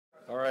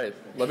right,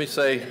 let me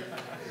say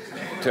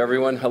to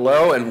everyone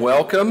hello and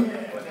welcome.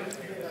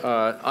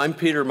 I'm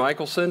Peter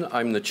Michelson.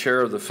 I'm the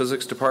chair of the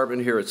physics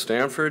department here at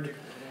Stanford,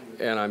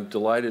 and I'm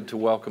delighted to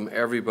welcome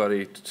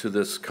everybody to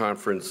this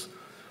conference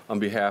on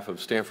behalf of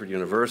Stanford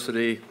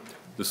University,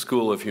 the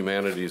School of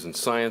Humanities and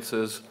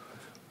Sciences,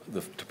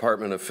 the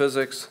Department of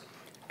Physics,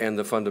 and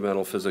the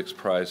Fundamental Physics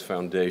Prize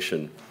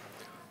Foundation.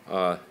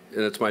 And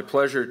it's my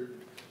pleasure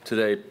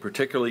today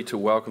particularly to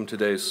welcome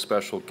today's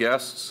special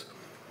guests,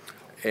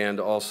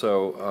 and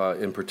also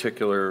in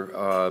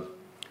particular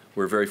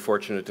we're very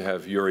fortunate to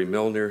have Yuri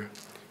Milner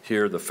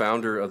here, the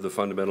founder of the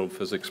Fundamental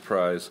Physics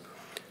Prize,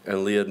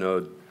 and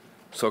Leonard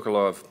Susskind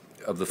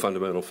of the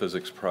Fundamental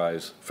Physics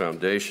Prize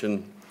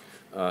Foundation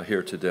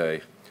here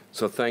today.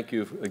 So thank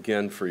you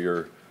again for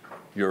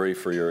Yuri,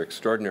 for your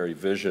extraordinary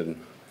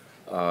vision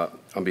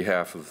on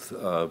behalf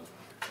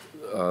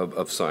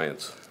of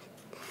science.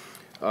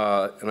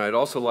 And I'd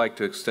also like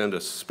to extend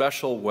a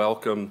special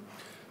welcome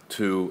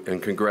to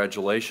and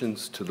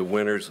congratulations to the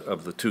winners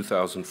of the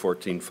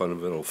 2014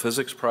 Fundamental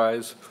Physics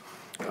Prize,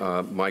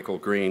 Michael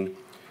Green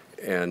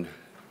and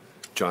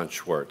John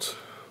Schwartz.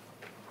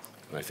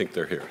 And I think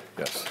they're here.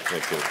 Yes,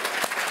 thank you.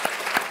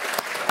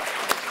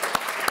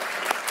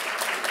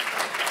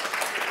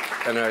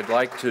 And I'd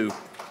like to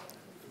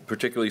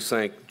particularly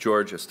thank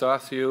George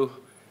Efstathiou,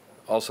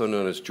 also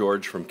known as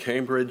George from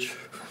Cambridge,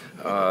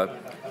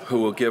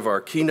 who will give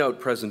our keynote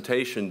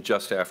presentation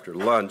just after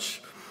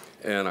lunch.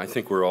 And I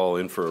think we're all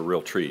in for a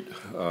real treat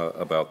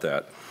about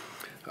that.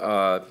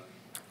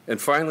 And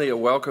finally, a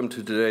welcome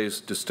to today's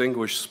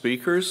distinguished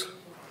speakers.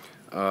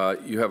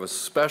 You have a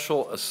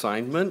special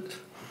assignment,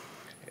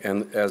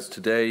 and as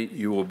today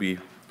you will be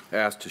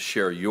asked to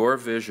share your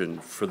vision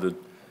for the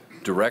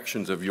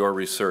directions of your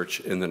research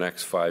in the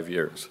next 5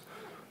 years.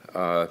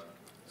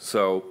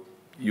 So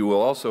you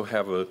will also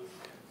have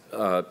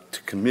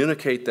to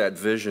communicate that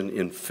vision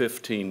in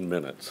 15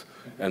 minutes,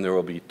 and there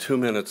will be 2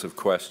 minutes of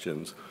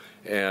questions.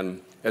 And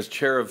as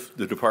chair of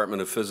the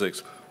Department of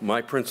Physics,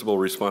 my principal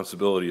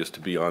responsibility is to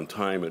be on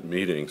time at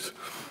meetings.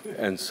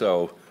 And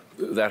so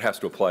that has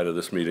to apply to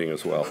this meeting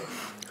as well.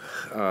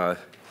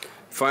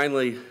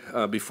 Finally,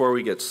 before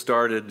we get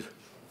started,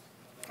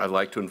 I'd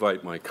like to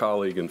invite my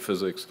colleague in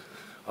physics,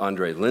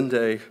 Andre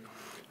Linde,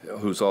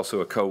 who's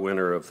also a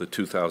co-winner of the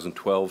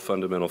 2012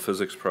 Fundamental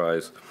Physics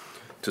Prize,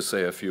 to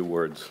say a few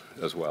words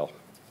as well.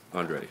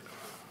 Andre.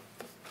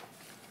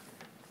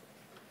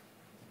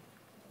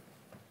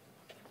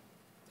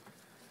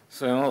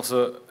 So I'm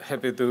also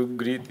happy to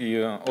greet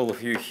you, all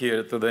of you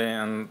here today,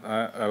 and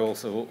I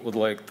also would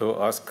like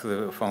to ask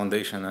the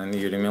Foundation and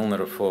Yuri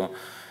Milner for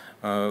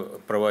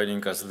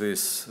providing us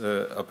this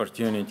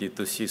opportunity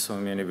to see so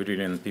many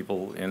brilliant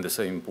people in the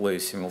same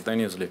place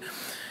simultaneously.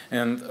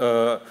 And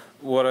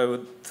what I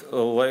would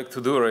like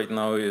to do right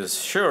now is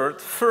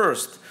short.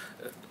 First,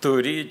 to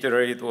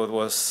reiterate what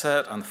was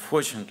said,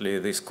 unfortunately,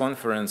 this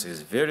conference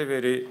is very,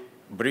 very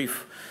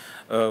brief.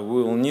 We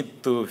will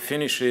need to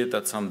finish it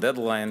at some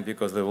deadline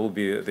because there will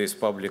be this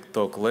public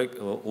talk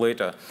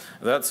later.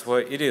 That's why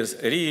it is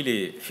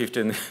really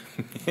 15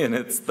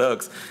 minutes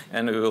talks,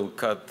 and we will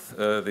cut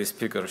the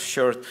speakers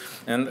short.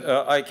 And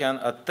I can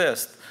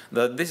attest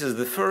that this is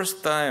the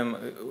first time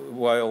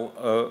while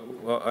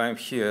I'm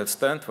here at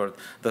Stanford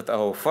that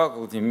our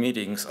faculty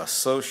meetings are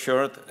so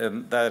short,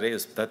 and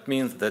that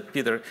means that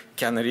Peter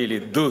can really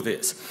do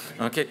this.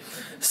 Okay,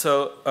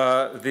 so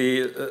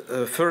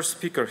the first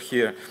speaker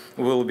here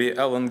will be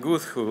Alan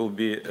Guth, who will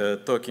be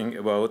talking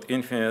about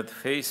infinite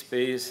phase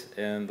space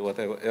and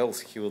whatever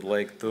else he would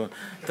like to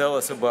tell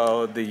us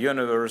about the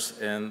universe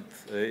and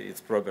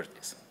its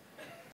properties.